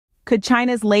Could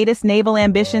China's latest naval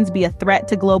ambitions be a threat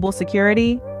to global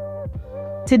security?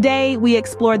 Today, we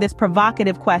explore this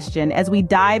provocative question as we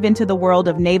dive into the world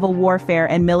of naval warfare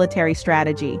and military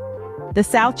strategy. The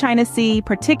South China Sea,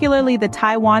 particularly the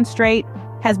Taiwan Strait,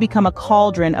 has become a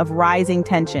cauldron of rising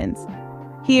tensions.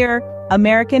 Here,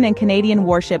 American and Canadian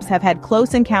warships have had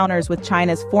close encounters with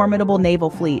China's formidable naval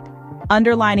fleet,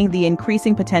 underlining the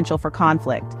increasing potential for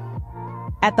conflict.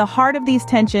 At the heart of these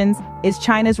tensions is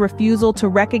China's refusal to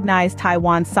recognize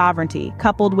Taiwan's sovereignty,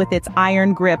 coupled with its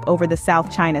iron grip over the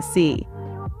South China Sea.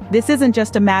 This isn't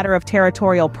just a matter of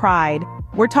territorial pride,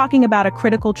 we're talking about a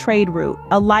critical trade route,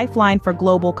 a lifeline for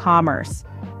global commerce.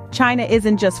 China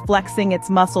isn't just flexing its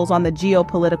muscles on the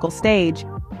geopolitical stage,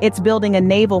 it's building a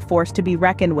naval force to be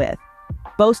reckoned with.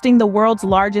 Boasting the world's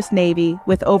largest navy,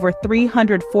 with over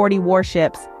 340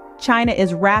 warships, China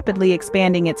is rapidly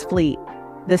expanding its fleet.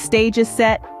 The stage is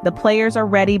set, the players are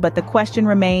ready, but the question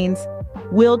remains,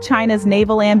 will China's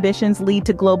naval ambitions lead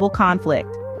to global conflict?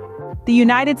 The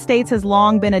United States has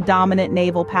long been a dominant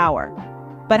naval power.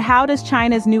 But how does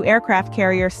China's new aircraft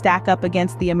carrier stack up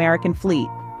against the American fleet?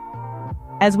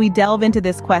 As we delve into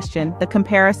this question, the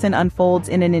comparison unfolds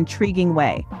in an intriguing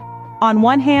way. On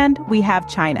one hand, we have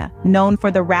China, known for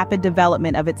the rapid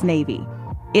development of its navy.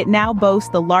 It now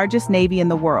boasts the largest navy in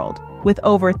the world, with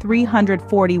over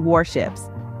 340 warships.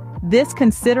 This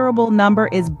considerable number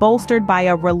is bolstered by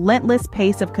a relentless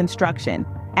pace of construction,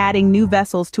 adding new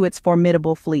vessels to its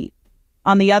formidable fleet.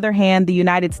 On the other hand, the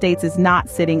United States is not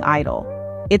sitting idle.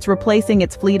 It's replacing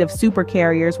its fleet of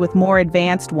supercarriers with more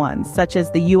advanced ones, such as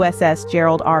the USS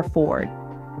Gerald R. Ford.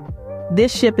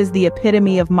 This ship is the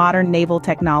epitome of modern naval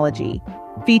technology,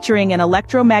 featuring an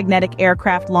electromagnetic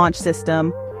aircraft launch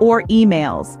system, or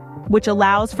EMALS, which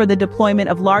allows for the deployment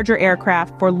of larger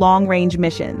aircraft for long-range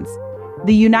missions.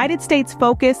 The United States'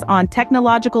 focus on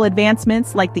technological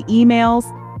advancements like the EMALS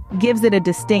gives it a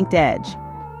distinct edge.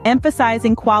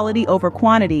 Emphasizing quality over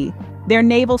quantity, their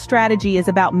naval strategy is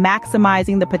about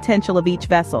maximizing the potential of each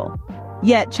vessel.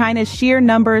 Yet, China's sheer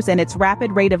numbers and its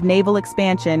rapid rate of naval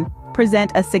expansion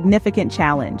present a significant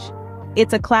challenge.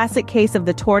 It's a classic case of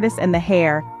the tortoise and the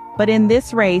hare, but in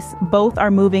this race, both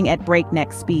are moving at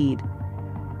breakneck speed.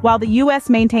 While the U.S.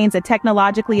 maintains a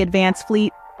technologically advanced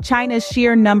fleet, China's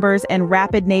sheer numbers and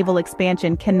rapid naval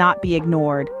expansion cannot be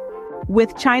ignored.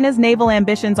 With China's naval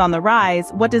ambitions on the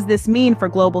rise, what does this mean for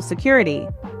global security?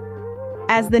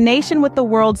 As the nation with the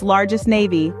world's largest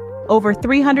navy, over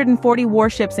 340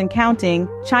 warships and counting,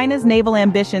 China's naval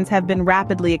ambitions have been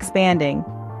rapidly expanding.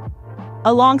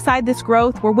 Alongside this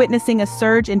growth, we're witnessing a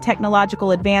surge in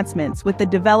technological advancements with the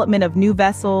development of new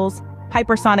vessels,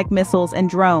 hypersonic missiles, and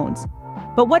drones.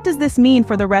 But what does this mean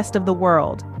for the rest of the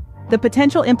world? The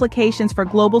potential implications for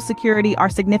global security are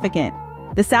significant.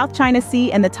 The South China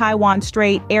Sea and the Taiwan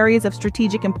Strait, areas of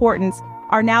strategic importance,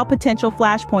 are now potential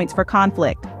flashpoints for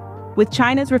conflict. With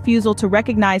China's refusal to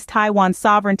recognize Taiwan's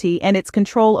sovereignty and its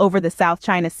control over the South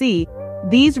China Sea,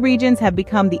 these regions have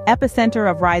become the epicenter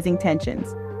of rising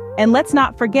tensions. And let's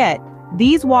not forget,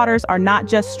 these waters are not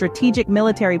just strategic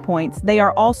military points, they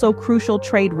are also crucial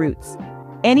trade routes.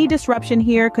 Any disruption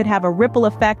here could have a ripple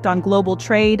effect on global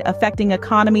trade, affecting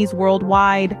economies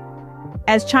worldwide.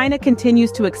 As China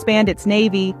continues to expand its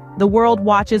navy, the world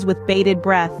watches with bated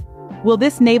breath. Will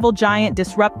this naval giant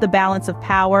disrupt the balance of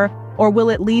power, or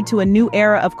will it lead to a new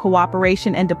era of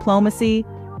cooperation and diplomacy?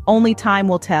 Only time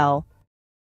will tell.